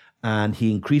 And he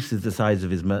increases the size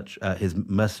of his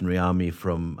mercenary army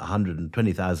from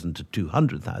 120,000 to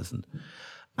 200,000.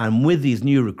 And with these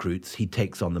new recruits, he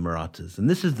takes on the Marathas. And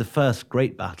this is the first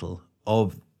great battle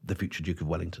of the future Duke of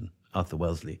Wellington, Arthur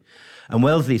Wellesley. And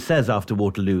Wellesley says after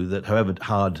Waterloo that however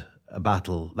hard a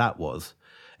battle that was,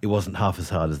 it wasn't half as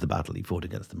hard as the battle he fought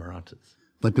against the Marathas.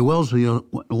 But the Wellesley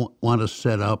want to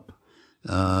set up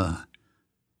the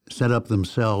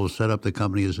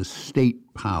company as a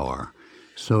state power.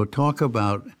 So talk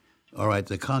about, all right,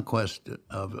 the conquest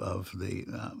of the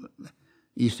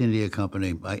East India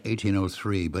Company by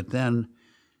 1803, but then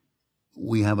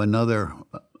we have another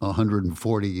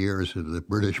 140 years of the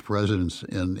British presence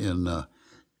in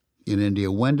India.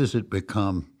 When does it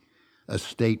become a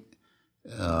state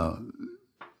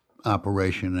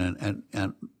operation,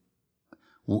 and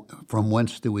from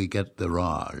whence do we get the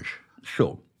Raj?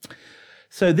 Sure.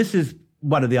 So this is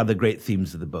one of the other great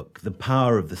themes of the book, the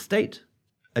power of the state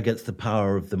against the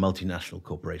power of the multinational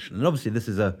corporation. And obviously this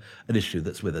is an issue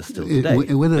that's with us still today.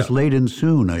 With us late and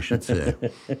soon, I should say.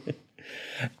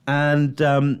 And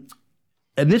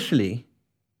initially,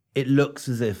 it looks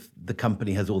as if the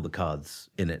company has all the cards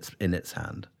in its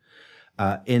hand.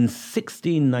 In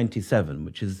 1697,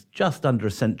 which is just under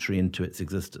a century into its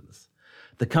existence,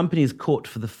 the company is caught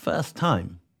for the first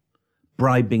time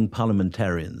bribing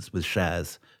parliamentarians with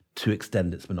shares to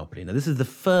extend its monopoly. Now, this is the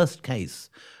first case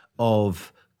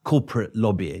of corporate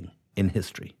lobbying in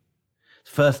history.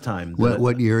 First time.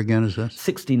 What year again is this?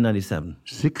 1697.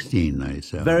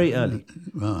 1697. Very early.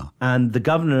 Wow. And the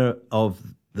governor of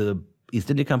the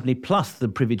East India Company plus the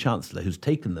Privy Chancellor, who's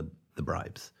taken the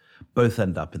bribes, both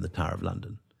end up in the Tower of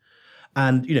London.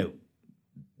 And,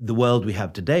 the world we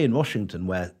have today in Washington,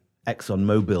 where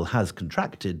ExxonMobil has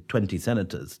contracted 20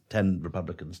 senators, 10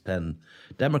 Republicans, 10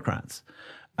 Democrats,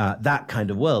 that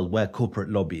kind of world where corporate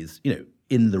lobbies,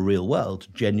 in the real world,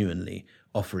 genuinely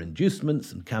offer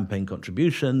inducements and campaign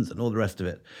contributions and all the rest of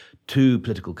it to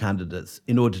political candidates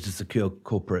in order to secure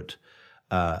corporate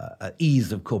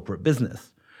ease of corporate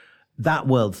business. That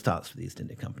world starts with the East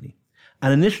India Company.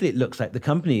 And initially it looks like the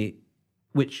company,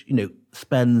 which,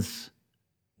 spends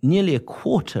nearly a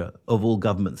quarter of all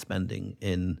government spending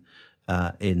in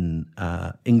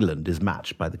England is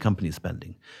matched by the company's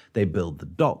spending. They build the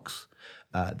docks.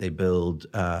 They build,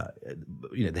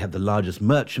 they have the largest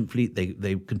merchant fleet.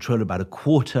 They control about a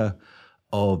quarter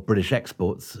of British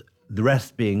exports, the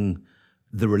rest being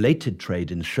the related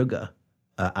trade in sugar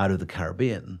out of the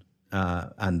Caribbean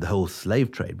and the whole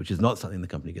slave trade, which is not something the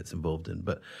company gets involved in,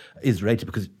 but is related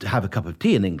because to have a cup of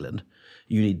tea in England,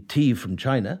 you need tea from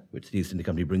China, which the East India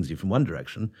Company brings you from one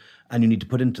direction, and you need to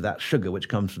put into that sugar, which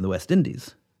comes from the West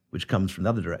Indies, which comes from the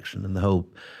other direction, and the whole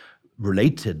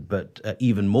related but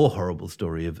even more horrible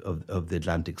story of the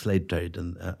Atlantic slave trade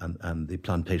and the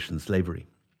plantation slavery.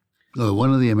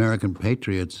 One of the American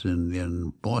patriots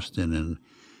in Boston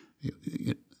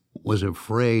was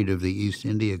afraid of the East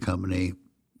India Company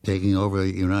taking over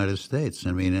the United States.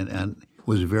 I mean, and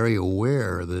was very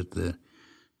aware that the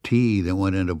tea that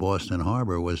went into Boston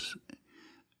Harbor was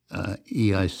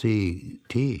EIC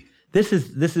tea. This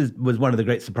was one of the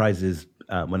great surprises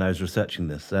when I was researching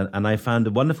this, and I found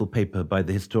a wonderful paper by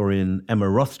the historian Emma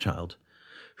Rothschild,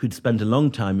 who'd spent a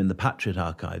long time in the Patriot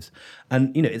archives,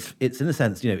 and it's in a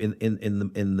sense in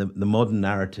the modern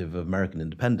narrative of American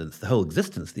independence, the whole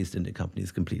existence of the East India Company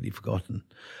is completely forgotten,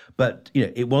 but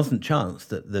it wasn't chance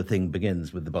that the thing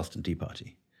begins with the Boston Tea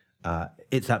Party.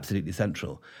 It's absolutely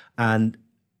central, and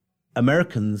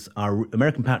American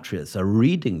patriots are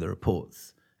reading the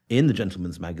reports in the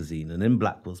Gentleman's Magazine and in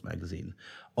Blackwell's Magazine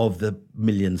of the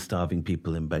million starving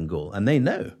people in Bengal. And they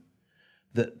know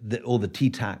that all the tea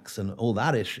tax and all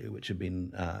that issue, which have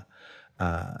been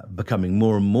becoming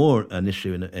more and more an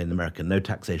issue in America, no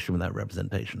taxation without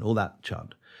representation, all that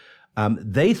chant.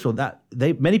 They saw that,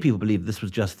 many people believe this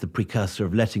was just the precursor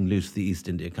of letting loose the East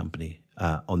India Company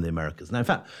on the Americas. Now, in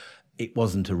fact, it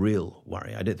wasn't a real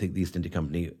worry. I don't think the East India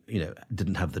Company,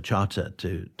 didn't have the charter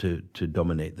to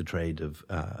dominate the trade of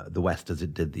the West as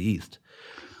it did the East.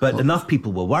 But enough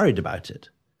people were worried about it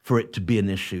for it to be an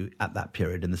issue at that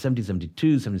period in the 1772,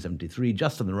 1773,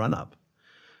 just on the run-up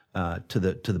to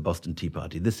the Boston Tea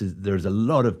Party. There is a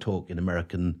lot of talk in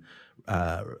American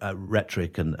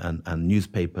rhetoric and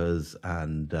newspapers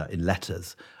and in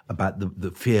letters about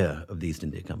the fear of the East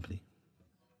India Company.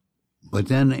 But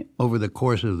then over the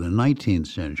course of the 19th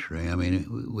century, I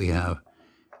mean, we have,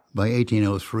 by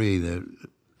 1803, the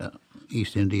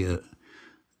East India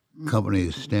Company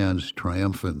stands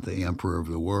triumphant, the emperor of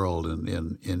the world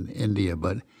in India,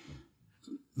 but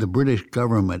the British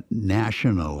government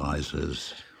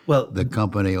nationalizes the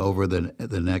company over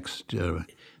the next, first half.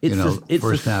 It's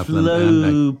a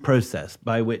slow process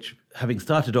by which, having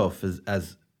started off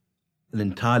as an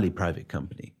entirely private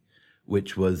company,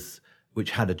 which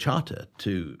had a charter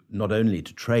to not only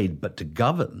to trade but to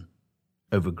govern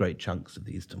over great chunks of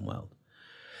the Eastern world.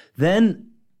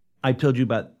 Then I told you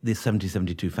about the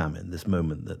 1772 famine, this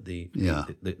moment that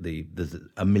there's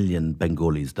 1 million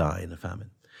Bengalis die in a famine.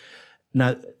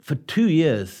 Now, for 2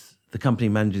 years, the company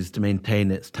manages to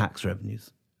maintain its tax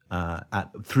revenues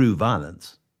through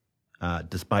violence,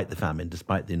 despite the famine,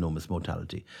 despite the enormous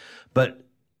mortality. But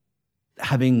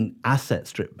having asset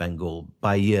stripped Bengal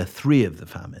by year 3 of the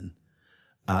famine,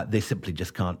 they simply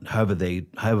just can't,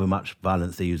 however much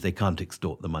violence they use, they can't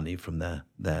extort the money from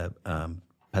their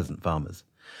peasant farmers.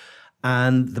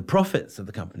 And the profits of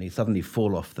the company suddenly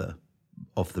fall off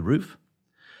the roof.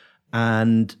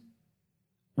 And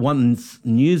once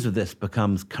news of this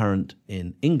becomes current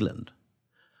in England,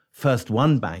 first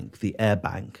one bank, the Air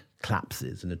Bank,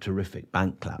 collapses in a terrific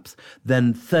bank collapse.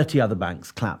 Then 30 other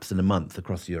banks collapse in a month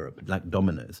across Europe, like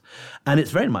dominoes. And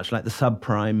it's very much like the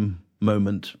subprime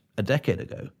moment a decade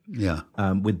ago,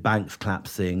 with banks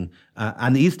collapsing.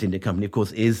 And the East India Company, of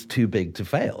course, is too big to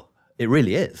fail. It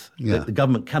really is. Yeah. The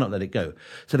government cannot let it go.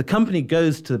 So the company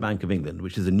goes to the Bank of England,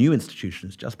 which is a new institution,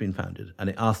 it's just been founded, and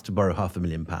it asks to borrow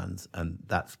 £500,000, and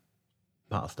that's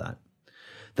passed out.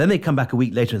 Then they come back a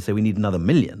week later and say, we need another 1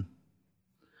 million.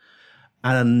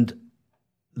 And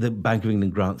the Bank of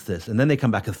England grants this. And then they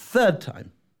come back a third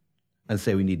time and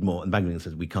say, we need more. And the Bank of England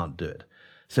says, we can't do it.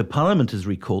 So Parliament is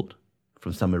recalled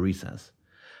from summer recess,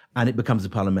 and it becomes a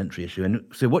parliamentary issue. And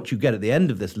so what you get at the end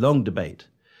of this long debate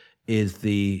is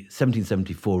the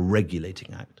 1774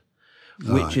 Regulating Act,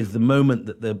 which is the moment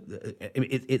that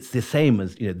it's the same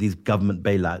as these government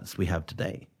bailouts we have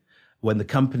today, when the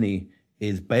company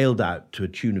is bailed out to a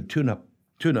tune of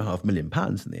 £2.5 million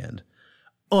in the end,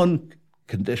 on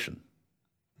condition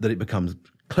that it becomes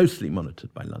closely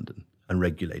monitored by London and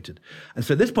regulated. And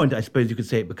so at this point, I suppose you could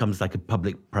say it becomes like a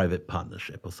public-private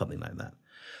partnership or something like that.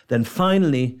 Then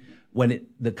finally, when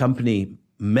the company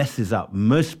messes up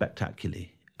most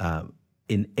spectacularly,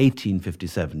 in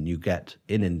 1857, you get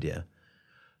in India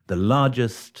the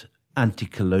largest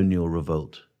anti-colonial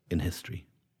revolt in history.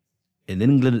 In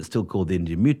England, it's still called the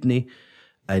Indian Mutiny.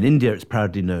 In India, it's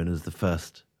proudly known as the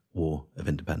First War of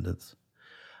Independence.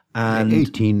 And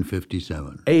 1857.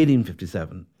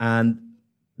 1857. And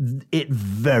it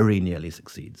very nearly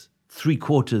succeeds.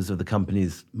 3/4 of the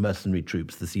company's mercenary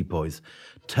troops, the sepoys,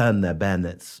 turn their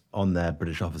bayonets on their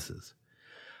British officers.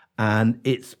 And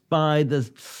it's by the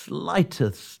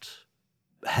slightest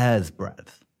hair's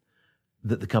breadth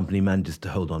that the company manages to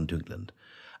hold on to England.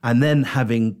 And then,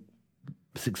 having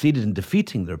succeeded in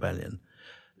defeating the rebellion,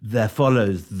 there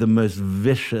follows the most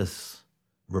vicious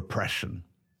repression,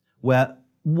 where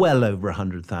well over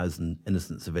 100,000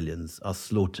 innocent civilians are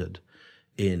slaughtered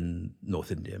in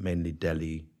North India, mainly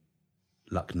Delhi,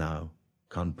 Lucknow,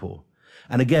 Kanpur.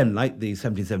 And again, like the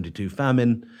 1772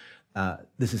 famine,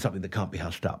 this is something that can't be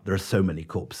hushed up. There are so many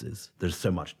corpses, there's so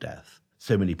much death,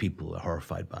 so many people are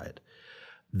horrified by it,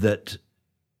 that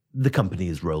the company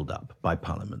is rolled up by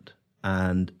Parliament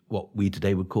and what we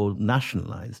today would call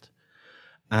nationalized.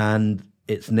 And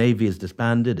its navy is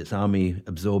disbanded, its army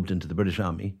absorbed into the British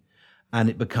Army, and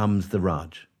it becomes the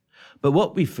Raj. But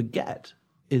what we forget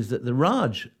is that the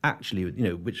Raj actually,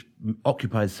 which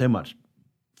occupies so much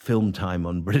film time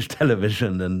on British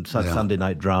television and Sunday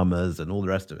night dramas and all the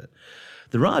rest of it,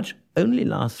 the Raj only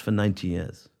lasts for 90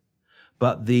 years.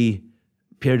 But the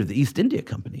period of the East India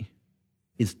Company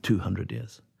is 200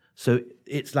 years. So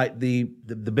it's like the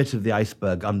bit of the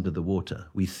iceberg under the water.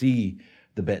 We see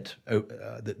the bit of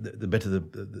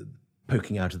the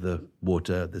poking out of the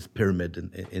water, this pyramid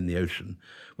in the ocean,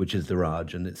 which is the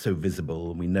Raj, and it's so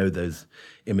visible. And we know those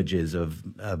images of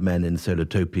men in solar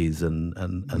topis and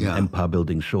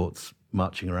empire-building shorts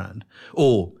marching around,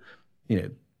 or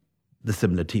the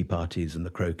similar tea parties and the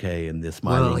croquet and the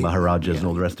smiling Maharajas and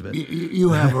all the rest of it.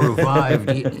 You have revived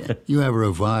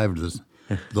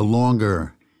the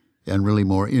longer and really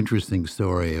more interesting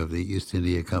story of the East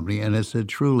India Company, and it's a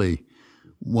truly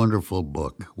wonderful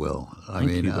book, Will.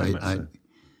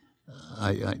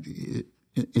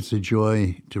 It's a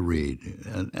joy to read,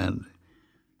 and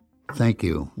Thank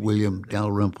you, William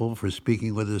Dalrymple, for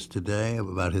speaking with us today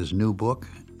about his new book,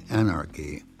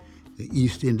 Anarchy, the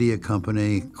East India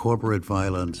Company, Corporate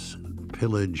Violence,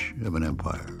 Pillage of an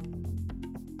Empire.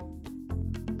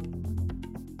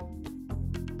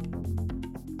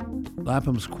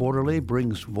 Lapham's Quarterly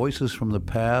brings voices from the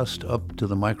past up to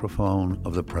the microphone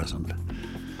of the present.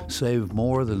 Save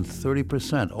more than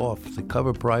 30% off the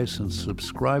cover price and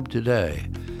subscribe today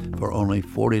for only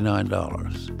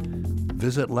 $49.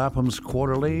 Visit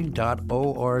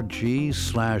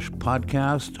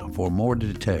laphamsquarterly.org/podcast for more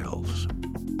details.